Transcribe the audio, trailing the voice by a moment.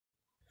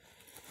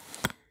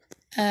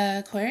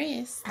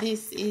Aquarius,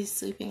 this is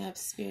Sweeping Up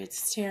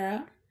Spirits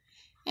Tarot,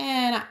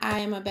 and I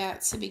am about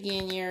to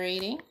begin your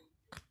reading.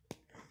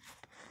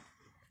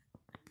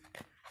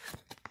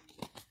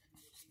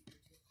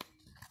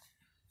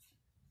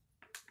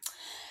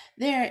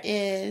 There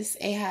is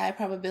a high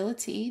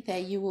probability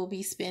that you will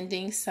be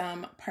spending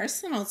some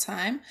personal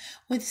time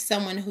with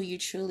someone who you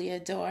truly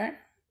adore.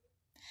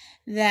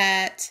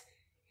 That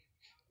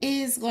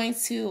is going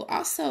to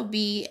also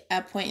be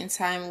a point in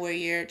time where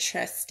you're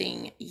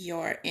trusting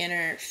your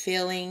inner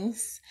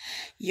feelings,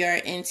 your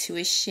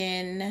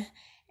intuition,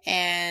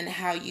 and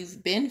how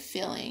you've been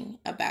feeling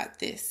about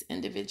this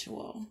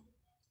individual.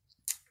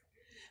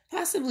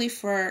 Possibly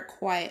for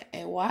quite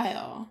a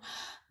while.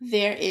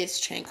 There is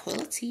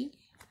tranquility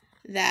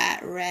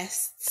that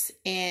rests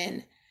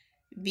in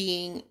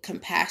being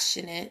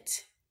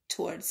compassionate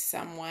towards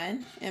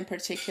someone in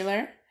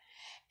particular.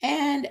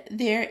 And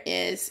there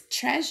is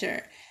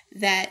treasure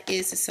that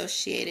is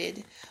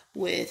associated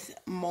with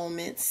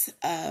moments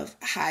of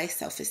high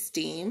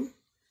self-esteem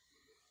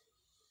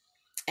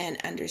and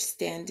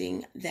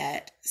understanding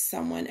that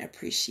someone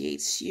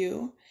appreciates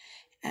you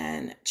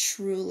and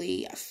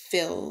truly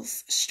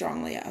feels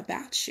strongly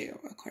about you,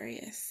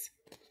 Aquarius.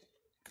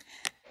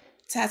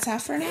 Ta-ta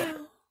for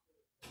now.